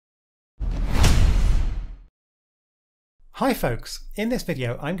Hi folks, in this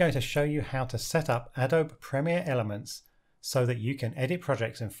video I'm going to show you how to set up Adobe Premiere Elements so that you can edit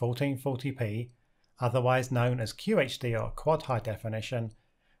projects in 1440p, otherwise known as QHD or Quad High Definition,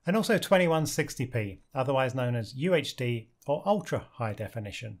 and also 2160p, otherwise known as UHD or Ultra High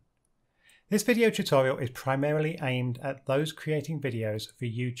Definition. This video tutorial is primarily aimed at those creating videos for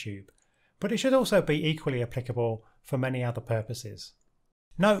YouTube, but it should also be equally applicable for many other purposes.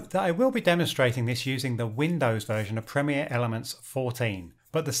 Note that I will be demonstrating this using the Windows version of Premiere Elements 14,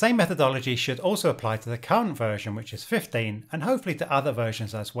 but the same methodology should also apply to the current version, which is 15, and hopefully to other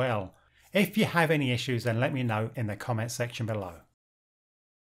versions as well. If you have any issues, then let me know in the comment section below.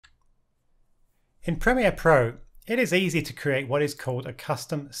 In Premiere Pro, it is easy to create what is called a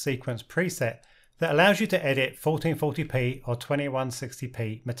custom sequence preset that allows you to edit 1440p or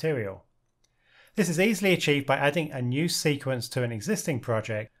 2160p material. This is easily achieved by adding a new sequence to an existing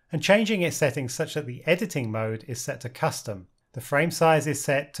project and changing its settings such that the editing mode is set to custom. The frame size is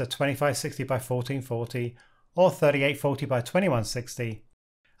set to 2560 by 1440 or 3840 by 2160,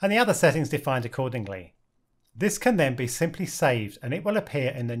 and the other settings defined accordingly. This can then be simply saved and it will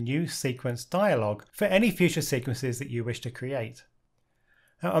appear in the new sequence dialog for any future sequences that you wish to create.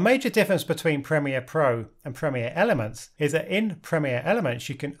 Now, a major difference between Premiere Pro and Premiere Elements is that in Premiere Elements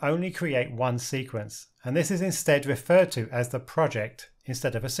you can only create one sequence, and this is instead referred to as the project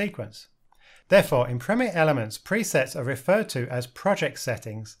instead of a sequence. Therefore, in Premiere Elements, presets are referred to as project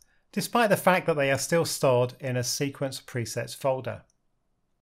settings, despite the fact that they are still stored in a Sequence Presets folder.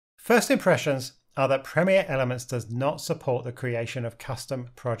 First impressions are that Premiere Elements does not support the creation of custom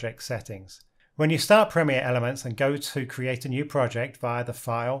project settings. When you start Premiere Elements and go to create a new project via the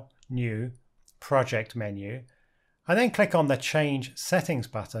File, New, Project menu, and then click on the Change Settings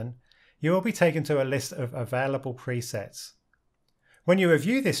button, you will be taken to a list of available presets. When you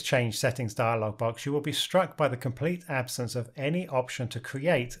review this Change Settings dialog box, you will be struck by the complete absence of any option to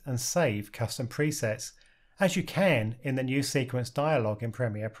create and save custom presets, as you can in the New Sequence dialog in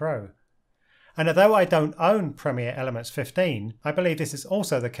Premiere Pro. And although I don't own Premiere Elements 15, I believe this is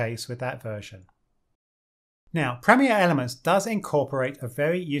also the case with that version. Now, Premiere Elements does incorporate a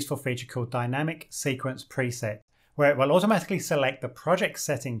very useful feature called Dynamic Sequence Preset, where it will automatically select the project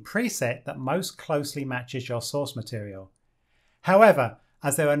setting preset that most closely matches your source material. However,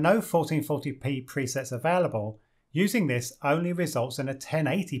 as there are no 1440p presets available, using this only results in a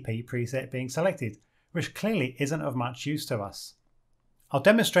 1080p preset being selected, which clearly isn't of much use to us. I'll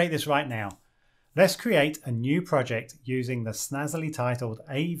demonstrate this right now. Let's create a new project using the snazzily titled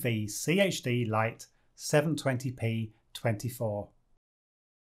AV-CHD Lite 720p 24.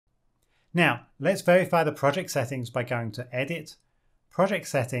 Now, let's verify the project settings by going to Edit, Project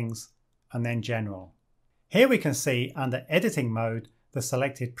Settings, and then General. Here we can see under Editing Mode the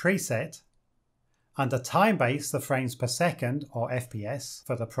selected preset, under Time Base the frames per second or FPS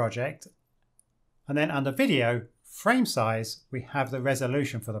for the project, and then under Video, Frame Size, we have the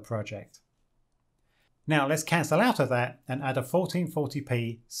resolution for the project. Now let's cancel out of that and add a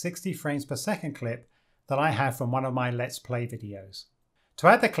 1440p 60 frames per second clip that I have from one of my Let's Play videos. To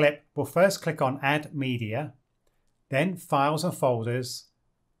add the clip, we'll first click on Add Media, then Files and Folders,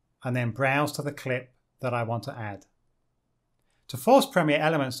 and then browse to the clip that I want to add. To force Premiere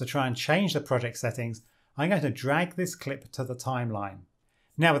Elements to try and change the project settings, I'm going to drag this clip to the timeline.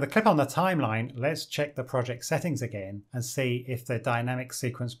 Now with the clip on the timeline, let's check the project settings again and see if the Dynamic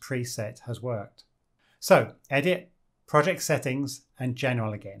Sequence preset has worked. So, Edit, Project Settings, and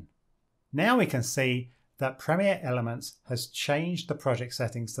General again. Now we can see that Premiere Elements has changed the project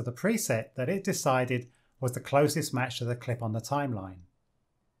settings to the preset that it decided was the closest match to the clip on the timeline.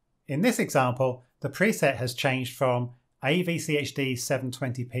 In this example, the preset has changed from AV-CHD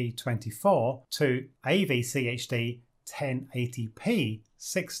 720p 24 to AV-CHD 1080p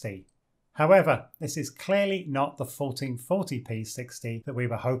 60. However, this is clearly not the 1440p 60 that we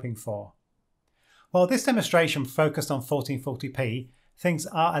were hoping for. While this demonstration focused on 1440p, things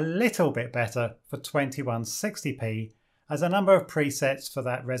are a little bit better for 2160p, as a number of presets for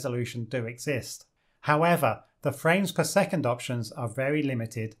that resolution do exist. However, the frames per second options are very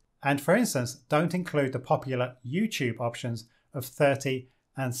limited and, for instance, don't include the popular YouTube options of 30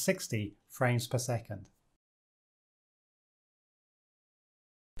 and 60 frames per second.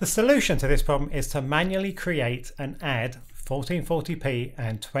 The solution to this problem is to manually create and add 1440p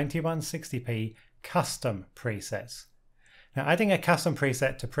and 2160p custom presets. Now, adding a custom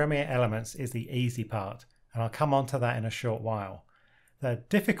preset to Premiere Elements is the easy part, and I'll come on to that in a short while. The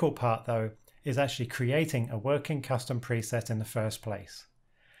difficult part, though, is actually creating a working custom preset in the first place.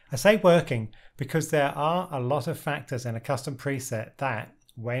 I say working because there are a lot of factors in a custom preset that,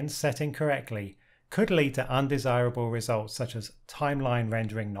 when set incorrectly, could lead to undesirable results such as timeline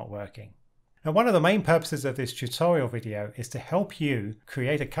rendering not working. Now, one of the main purposes of this tutorial video is to help you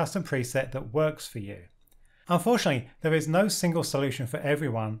create a custom preset that works for you. Unfortunately, there is no single solution for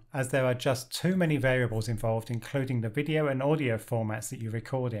everyone, as there are just too many variables involved, including the video and audio formats that you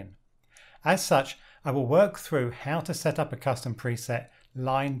record in. As such, I will work through how to set up a custom preset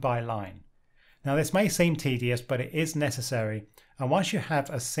line by line. Now, this may seem tedious, but it is necessary, and once you have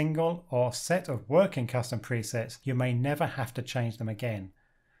a single or set of working custom presets, you may never have to change them again.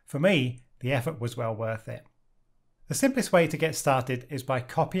 For me, the effort was well worth it. The simplest way to get started is by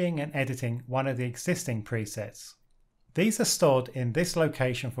copying and editing one of the existing presets. These are stored in this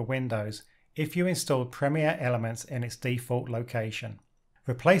location for Windows if you installed Premiere Elements in its default location.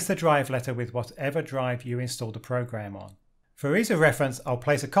 Replace the drive letter with whatever drive you installed the program on. For ease of reference, I'll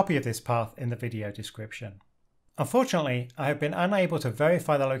place a copy of this path in the video description. Unfortunately, I have been unable to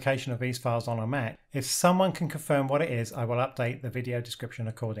verify the location of these files on a Mac. If someone can confirm what it is, I will update the video description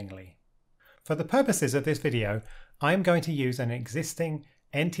accordingly. For the purposes of this video, I am going to use an existing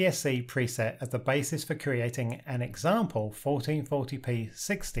NTSC preset as the basis for creating an example 1440p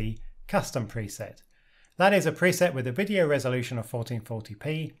 60 custom preset. That is a preset with a video resolution of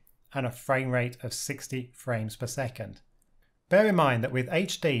 1440p and a frame rate of 60 frames per second. Bear in mind that with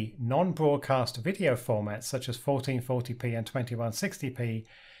HD non-broadcast video formats such as 1440p and 2160p,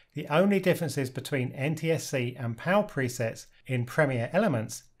 the only differences between NTSC and PAL presets in Premiere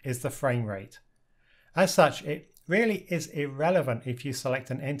Elements is the frame rate. As such, it really is irrelevant if you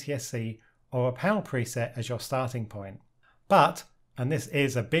select an NTSC or a PAL preset as your starting point. But, and this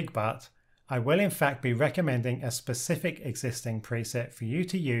is a big but, I will in fact be recommending a specific existing preset for you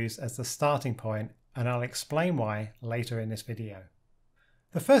to use as the starting point, and I'll explain why later in this video.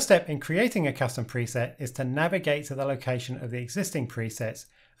 The first step in creating a custom preset is to navigate to the location of the existing presets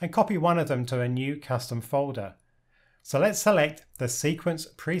and copy one of them to a new custom folder. So let's select the Sequence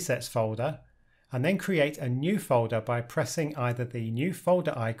Presets folder and then create a new folder by pressing either the new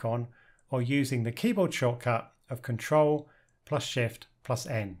folder icon or using the keyboard shortcut of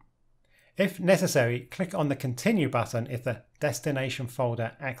Ctrl+Shift+N. If necessary, click on the Continue button if the Destination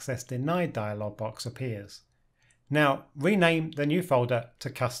Folder Access Denied dialog box appears. Now rename the new folder to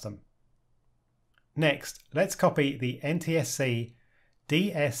Custom. Next, let's copy the NTSC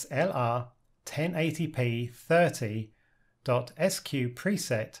DSLR 1080p 30.sq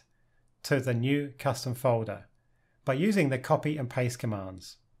preset to the new custom folder by using the copy and paste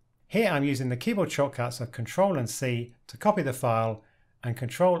commands. Here I'm using the keyboard shortcuts of Ctrl and C to copy the file and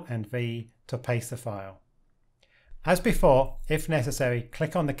Ctrl and V to paste the file. As before, if necessary,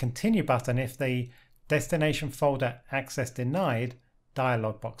 click on the Continue button if the Destination Folder Access Denied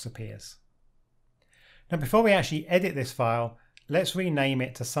dialog box appears. Now, before we actually edit this file, let's rename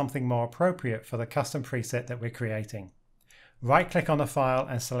it to something more appropriate for the custom preset that we're creating. Right-click on the file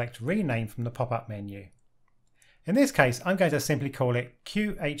and select Rename from the pop-up menu. In this case, I'm going to simply call it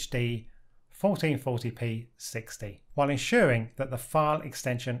QHD 1440p 60, while ensuring that the file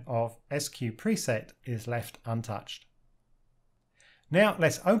extension of SQ preset is left untouched. Now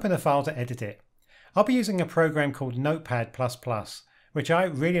let's open the file to edit it. I'll be using a program called Notepad++, which I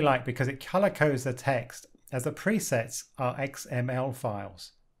really like because it color codes the text as the presets are XML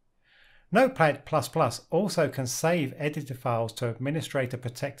files. Notepad++ also can save edited files to administrator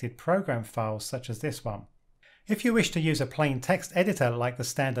protected program files such as this one. If you wish to use a plain text editor like the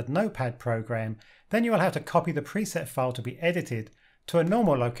standard Notepad program, then you will have to copy the preset file to be edited to a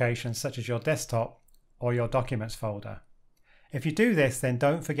normal location such as your desktop or your Documents folder. If you do this, then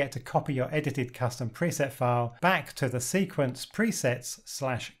don't forget to copy your edited custom preset file back to the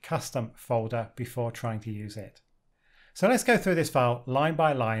SequencePresets/custom folder before trying to use it. So let's go through this file line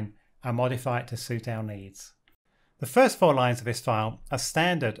by line and modify it to suit our needs. The first 4 lines of this file are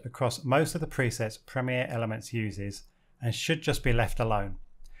standard across most of the presets Premiere Elements uses and should just be left alone.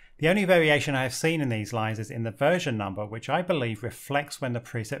 The only variation I have seen in these lines is in the version number, which I believe reflects when the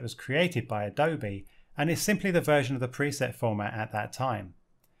preset was created by Adobe and is simply the version of the preset format at that time.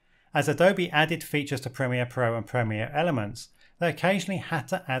 As Adobe added features to Premiere Pro and Premiere Elements, they occasionally had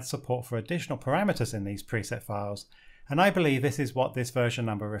to add support for additional parameters in these preset files, and I believe this is what this version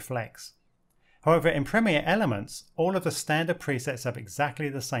number reflects. However, in Premiere Elements, all of the standard presets have exactly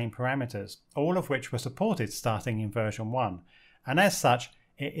the same parameters, all of which were supported starting in version 1, and as such,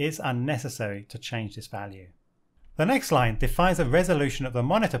 it is unnecessary to change this value. The next line defines the resolution of the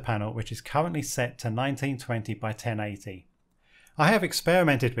monitor panel, which is currently set to 1920 by 1080. I have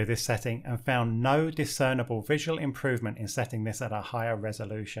experimented with this setting and found no discernible visual improvement in setting this at a higher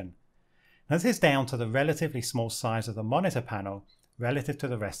resolution. Now, this is down to the relatively small size of the monitor panel relative to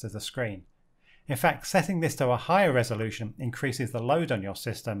the rest of the screen. In fact, setting this to a higher resolution increases the load on your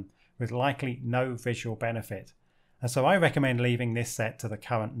system with likely no visual benefit. And so I recommend leaving this set to the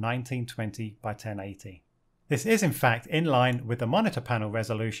current 1920 by 1080. This is in fact in line with the monitor panel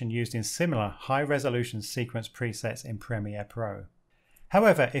resolution used in similar high-resolution sequence presets in Premiere Pro.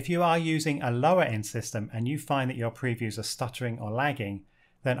 However, if you are using a lower end system and you find that your previews are stuttering or lagging,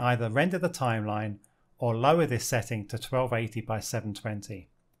 then either render the timeline or lower this setting to 1280 by 720.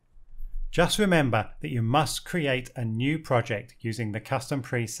 Just remember that you must create a new project using the custom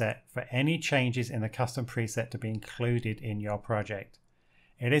preset for any changes in the custom preset to be included in your project.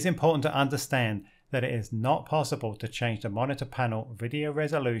 It is important to understand that it is not possible to change the monitor panel video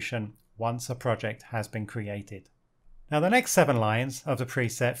resolution once a project has been created. Now the next 7 lines of the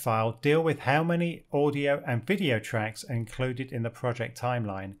preset file deal with how many audio and video tracks are included in the project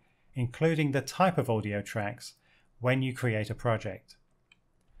timeline, including the type of audio tracks when you create a project.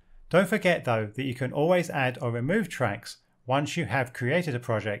 Don't forget though that you can always add or remove tracks once you have created a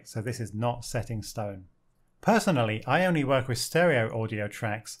project, so this is not set in stone. Personally, I only work with stereo audio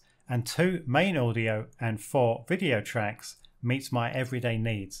tracks, and 2 main audio and 4 video tracks meets my everyday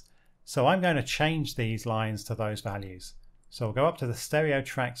needs. So I'm going to change these lines to those values. So we'll go up to the stereo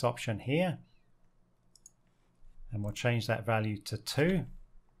tracks option here, and we'll change that value to 2.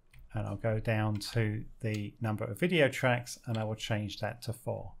 And I'll go down to the number of video tracks and I will change that to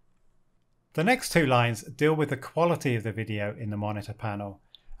 4. The next 2 lines deal with the quality of the video in the monitor panel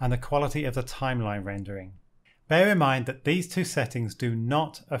and the quality of the timeline rendering. Bear in mind that these 2 settings do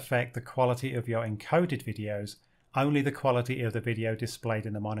not affect the quality of your encoded videos, only the quality of the video displayed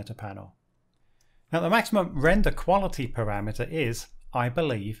in the monitor panel. Now the maximum render quality parameter is, I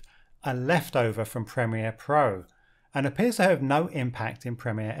believe, a leftover from Premiere Pro and appears to have no impact in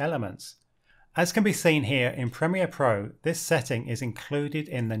Premiere Elements. As can be seen here in Premiere Pro, this setting is included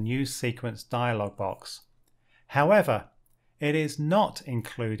in the new sequence dialog box. However, it is not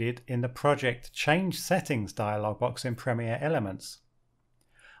included in the Project Change Settings dialog box in Premiere Elements.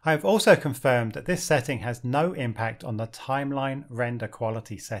 I have also confirmed that this setting has no impact on the timeline render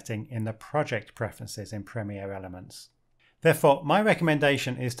quality setting in the project preferences in Premiere Elements. Therefore, my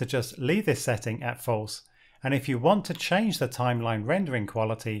recommendation is to just leave this setting at false, and if you want to change the timeline rendering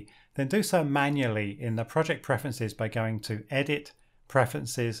quality, then do so manually in the project preferences by going to Edit,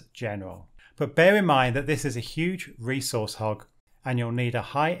 Preferences, General. But bear in mind that this is a huge resource hog and you'll need a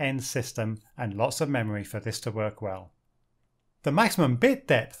high-end system and lots of memory for this to work well. The maximum bit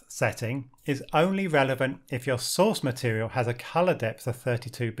depth setting is only relevant if your source material has a color depth of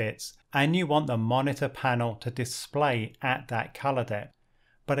 32 bits and you want the monitor panel to display at that color depth.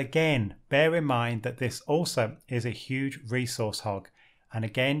 But again, bear in mind that this also is a huge resource hog, and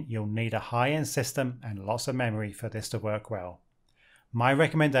again you'll need a high-end system and lots of memory for this to work well. My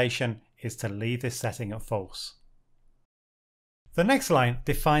recommendation is to leave this setting at false. The next line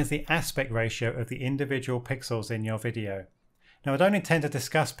defines the aspect ratio of the individual pixels in your video. Now I don't intend to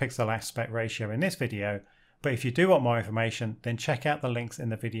discuss pixel aspect ratio in this video, but if you do want more information, then check out the links in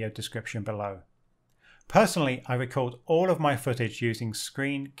the video description below. Personally, I record all of my footage using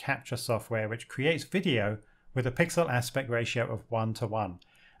screen capture software which creates video with a pixel aspect ratio of 1:1,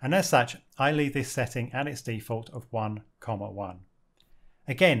 and as such I leave this setting at its default of 1:1.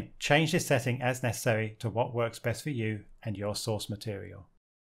 Again, change this setting as necessary to what works best for you and your source material.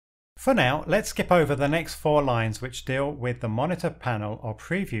 For now, let's skip over the next 4 lines which deal with the monitor panel or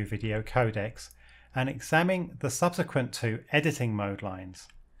preview video codecs and examine the subsequent 2 editing mode lines.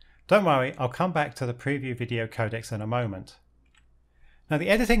 Don't worry, I'll come back to the preview video codecs in a moment. Now the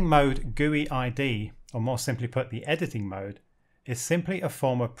editing mode GUI ID, or more simply put the editing mode, is simply a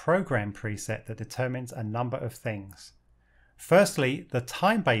form of program preset that determines a number of things. Firstly, the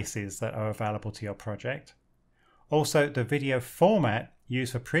time bases that are available to your project, also the video format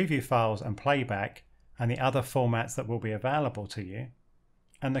used for preview files and playback and the other formats that will be available to you,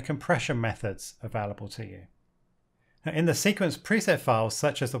 and the compression methods available to you. Now, in the sequence preset files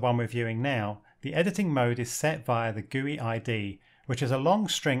such as the one we're viewing now, the editing mode is set via the GUI ID, which is a long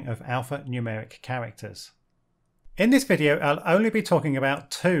string of alphanumeric characters. In this video, I'll only be talking about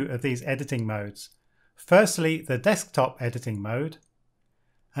 2 of these editing modes. Firstly, the desktop editing mode,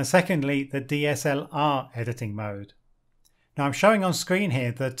 and secondly, the DSLR editing mode. Now I'm showing on screen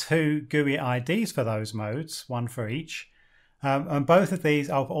here the 2 GUI IDs for those modes, one for each, and both of these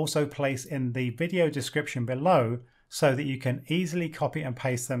I'll also place in the video description below so that you can easily copy and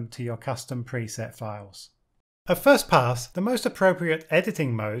paste them to your custom preset files. At first pass, the most appropriate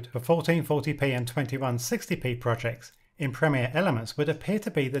editing mode for 1440p and 2160p projects in Premiere Elements would appear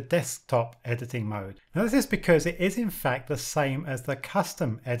to be the desktop editing mode. Now this is because it is in fact the same as the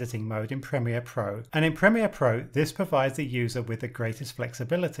custom editing mode in Premiere Pro, and in Premiere Pro this provides the user with the greatest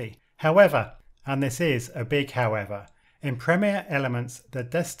flexibility. However, and this is a big however, in Premiere Elements, the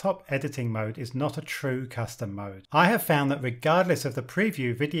desktop editing mode is not a true custom mode. I have found that regardless of the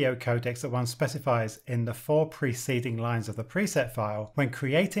preview video codecs that one specifies in the 4 preceding lines of the preset file, when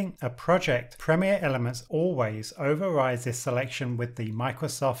creating a project, Premiere Elements always overrides this selection with the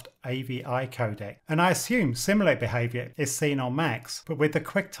Microsoft AVI codec. And I assume similar behavior is seen on Macs, but with the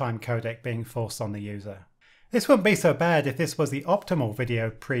QuickTime codec being forced on the user. This wouldn't be so bad if this was the optimal video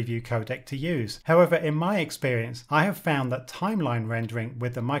preview codec to use. However, in my experience, I have found that timeline rendering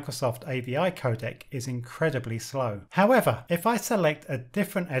with the Microsoft AVI codec is incredibly slow. However, if I select a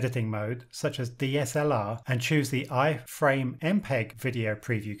different editing mode, such as DSLR, and choose the iframe MPEG video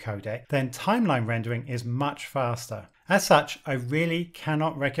preview codec, then timeline rendering is much faster. As such, I really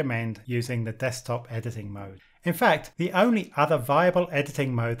cannot recommend using the desktop editing mode. In fact, the only other viable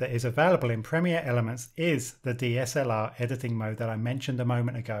editing mode that is available in Premiere Elements is the DSLR editing mode that I mentioned a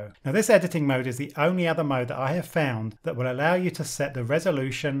moment ago. Now this editing mode is the only other mode that I have found that will allow you to set the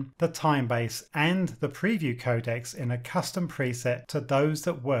resolution, the time base, and the preview codecs in a custom preset to those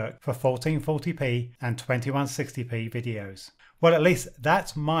that work for 1440p and 2160p videos. Well, at least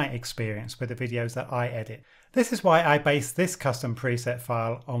that's my experience with the videos that I edit. This is why I base this custom preset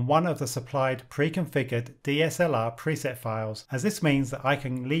file on one of the supplied pre-configured DSLR preset files, as this means that I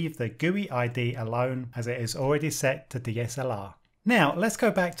can leave the GUI ID alone as it is already set to DSLR. Now let's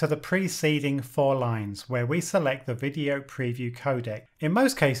go back to the preceding 4 lines where we select the video preview codec. In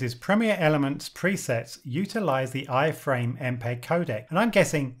most cases, Premiere Elements presets utilize the iframe MPEG codec, and I'm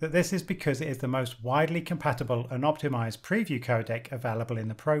guessing that this is because it is the most widely compatible and optimized preview codec available in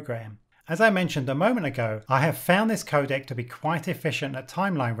the program. As I mentioned a moment ago, I have found this codec to be quite efficient at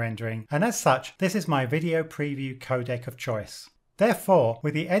timeline rendering, and as such, this is my video preview codec of choice. Therefore,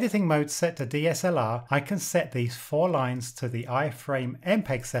 with the editing mode set to DSLR, I can set these 4 lines to the iframe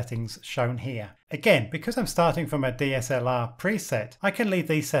MPEG settings shown here. Again, because I'm starting from a DSLR preset, I can leave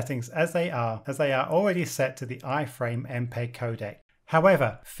these settings as they are already set to the iframe MPEG codec.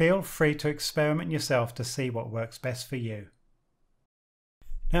 However, feel free to experiment yourself to see what works best for you.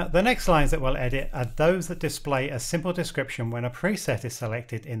 Now, the next lines that we'll edit are those that display a simple description when a preset is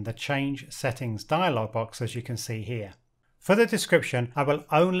selected in the Change Settings dialog box, as you can see here. For the description, I will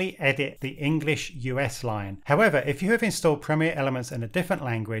only edit the English US line. However, if you have installed Premiere Elements in a different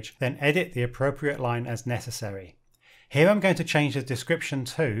language, then edit the appropriate line as necessary. Here I'm going to change the description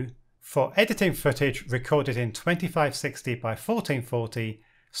to, for editing footage recorded in 2560 by 1440,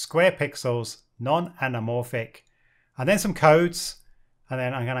 square pixels, non-anamorphic, and then some codes. And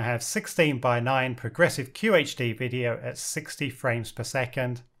then I'm going to have 16:9 progressive QHD video at 60 frames per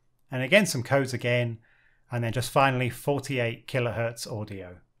second. And again, some codes again. And then just finally 48 kilohertz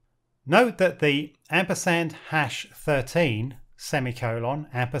audio. Note that the ##13 semicolon,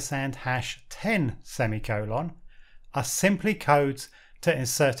 ##10 semicolon are simply codes to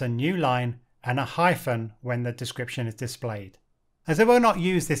insert a new line and a hyphen when the description is displayed. As I will not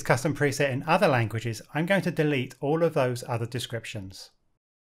use this custom preset in other languages, I'm going to delete all of those other descriptions.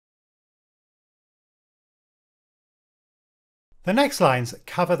 The next lines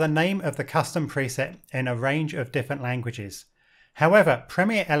cover the name of the custom preset in a range of different languages. However,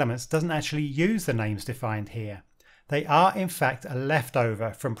 Premiere Elements doesn't actually use the names defined here. They are in fact a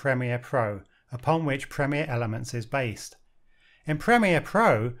leftover from Premiere Pro, upon which Premiere Elements is based. In Premiere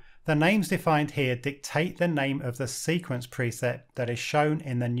Pro, the names defined here dictate the name of the sequence preset that is shown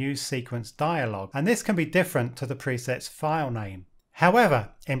in the new sequence dialog, and this can be different to the preset's file name.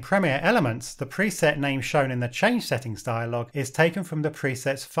 However, in Premiere Elements, the preset name shown in the Change Settings dialog is taken from the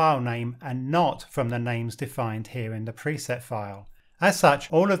preset's file name and not from the names defined here in the preset file. As such,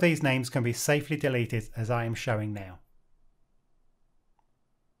 all of these names can be safely deleted as I am showing now.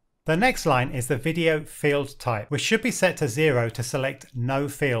 The next line is the video field type, which should be set to 0 to select no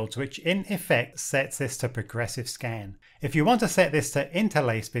fields, which in effect sets this to progressive scan. If you want to set this to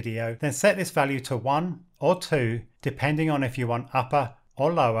interlace video, then set this value to 1 or 2, depending on if you want upper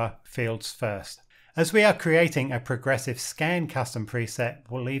or lower fields first. As we are creating a progressive scan custom preset,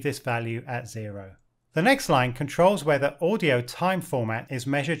 we'll leave this value at 0. The next line controls whether audio time format is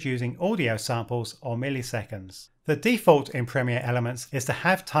measured using audio samples or milliseconds. The default in Premiere Elements is to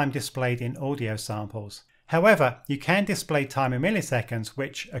have time displayed in audio samples. However, you can display time in milliseconds,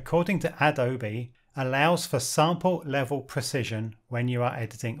 which, according to Adobe, allows for sample level precision when you are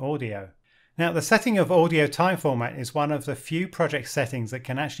editing audio. Now, the setting of audio time format is one of the few project settings that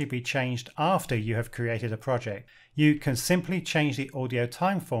can actually be changed after you have created a project. You can simply change the audio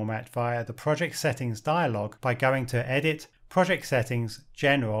time format via the Project Settings dialog by going to Edit, Project Settings,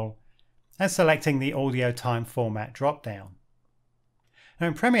 General, and selecting the Audio Time Format drop-down. Now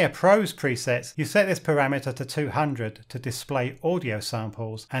in Premiere Pro's presets, you set this parameter to 200 to display audio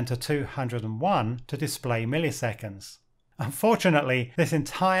samples and to 201 to display milliseconds. Unfortunately, this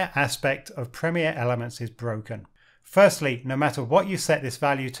entire aspect of Premiere Elements is broken. Firstly, no matter what you set this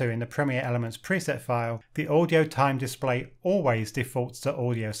value to in the Premiere Elements preset file, the audio time display always defaults to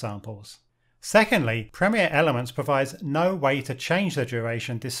audio samples. Secondly, Premiere Elements provides no way to change the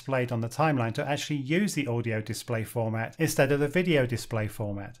duration displayed on the timeline to actually use the audio display format instead of the video display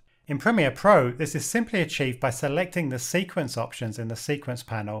format. In Premiere Pro, this is simply achieved by selecting the sequence options in the Sequence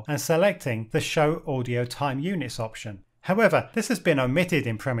panel and selecting the Show Audio Time Units option. However, this has been omitted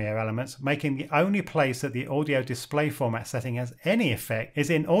in Premiere Elements, making the only place that the audio display format setting has any effect is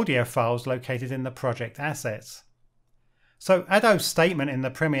in audio files located in the project assets. So Adobe's statement in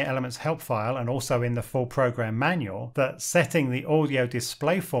the Premiere Elements help file and also in the full program manual that setting the audio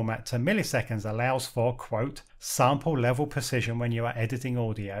display format to milliseconds allows for, quote, sample level precision when you are editing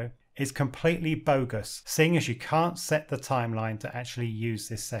audio is completely bogus, seeing as you can't set the timeline to actually use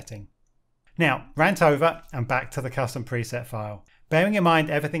this setting. Now, rant over and back to the custom preset file. Bearing in mind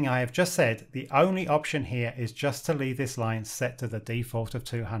everything I have just said, the only option here is just to leave this line set to the default of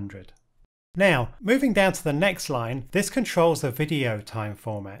 200. Now, moving down to the next line, this controls the video time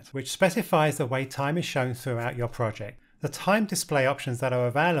format, which specifies the way time is shown throughout your project. The time display options that are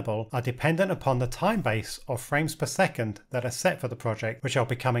available are dependent upon the time base or frames per second that are set for the project, which I'll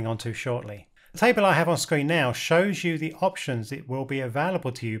be coming on to shortly. The table I have on screen now shows you the options that will be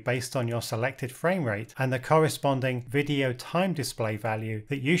available to you based on your selected frame rate and the corresponding video time display value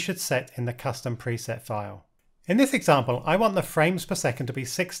that you should set in the custom preset file. In this example, I want the frames per second to be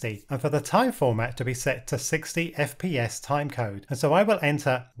 60 and for the time format to be set to 60 FPS timecode, and so I will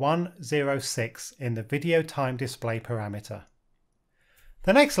enter 106 in the video time display parameter.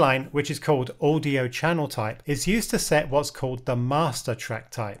 The next line, which is called audio channel type, is used to set what's called the master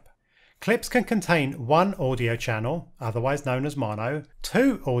track type. Clips can contain one audio channel, otherwise known as mono,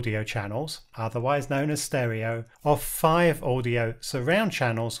 two audio channels, otherwise known as stereo, or 5 audio surround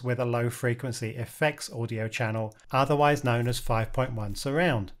channels with a low frequency effects audio channel, otherwise known as 5.1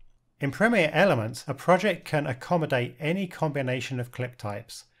 surround. In Premiere Elements, a project can accommodate any combination of clip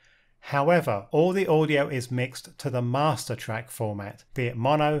types. However, all the audio is mixed to the master track format, be it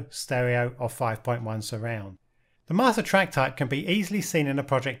mono, stereo, or 5.1 surround. The master track type can be easily seen in a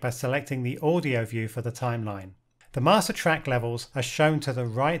project by selecting the audio view for the timeline. The master track levels are shown to the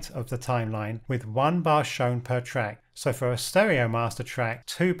right of the timeline with 1 bar shown per track. So for a stereo master track,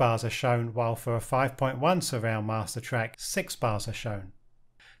 2 bars are shown, while for a 5.1 surround master track, 6 bars are shown.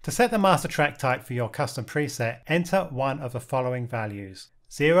 To set the master track type for your custom preset, enter one of the following values: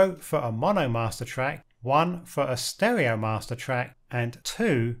 0 for a mono master track, 1 for a stereo master track, and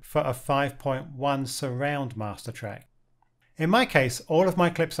 2 for a 5.1 surround master track. In my case, all of my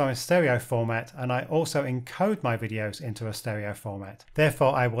clips are in stereo format and I also encode my videos into a stereo format.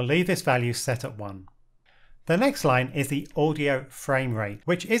 Therefore, I will leave this value set at 1. The next line is the audio frame rate,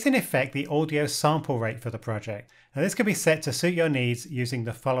 which is in effect the audio sample rate for the project. Now this can be set to suit your needs using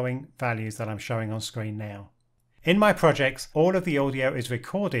the following values that I'm showing on screen now. In my projects, all of the audio is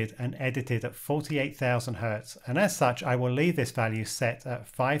recorded and edited at 48,000 Hz, and as such I will leave this value set at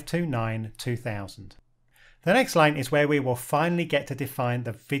 529/2000. The next line is where we will finally get to define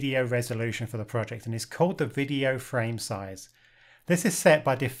the video resolution for the project and is called the video frame size. This is set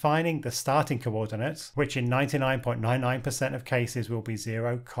by defining the starting coordinates, which in 99.99% of cases will be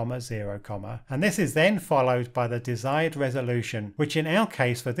 0, 0, and this is then followed by the desired resolution, which in our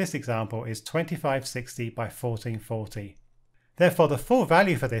case for this example is 2560 by 1440. Therefore the full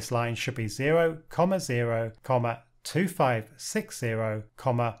value for this line should be 0, 0, 2560,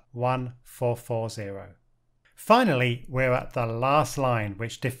 1440. Finally, we're at the last line,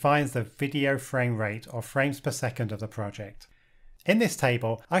 which defines the video frame rate or frames per second of the project. In this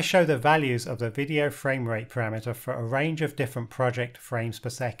table, I show the values of the video frame rate parameter for a range of different project frames per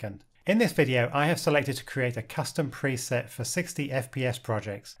second. In this video, I have selected to create a custom preset for 60 FPS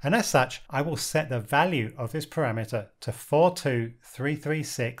projects, and as such, I will set the value of this parameter to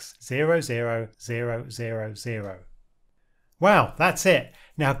 42336000000. Wow, that's it!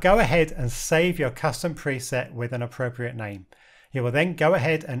 Now go ahead and save your custom preset with an appropriate name. You will then go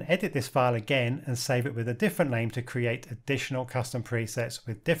ahead and edit this file again and save it with a different name to create additional custom presets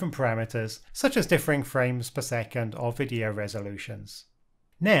with different parameters, such as differing frames per second or video resolutions.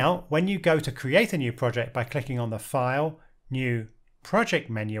 Now, when you go to create a new project by clicking on the File, New Project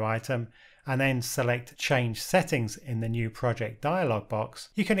menu item, and then select Change Settings in the New Project dialog box,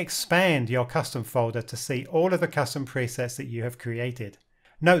 you can expand your custom folder to see all of the custom presets that you have created.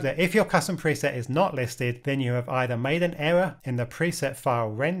 Note that if your custom preset is not listed, then you have either made an error in the preset file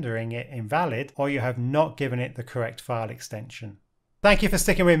rendering it invalid, or you have not given it the correct file extension. Thank you for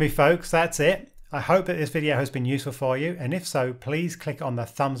sticking with me, folks. That's it. I hope that this video has been useful for you, and if so, please click on the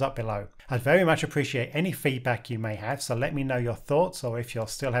thumbs up below. I'd very much appreciate any feedback you may have, so let me know your thoughts or if you're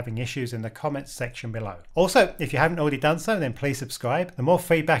still having issues in the comments section below. Also, if you haven't already done so, then please subscribe. The more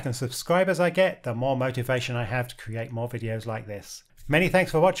feedback and subscribers I get, the more motivation I have to create more videos like this. Many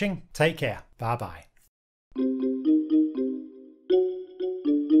thanks for watching. Take care. Bye bye.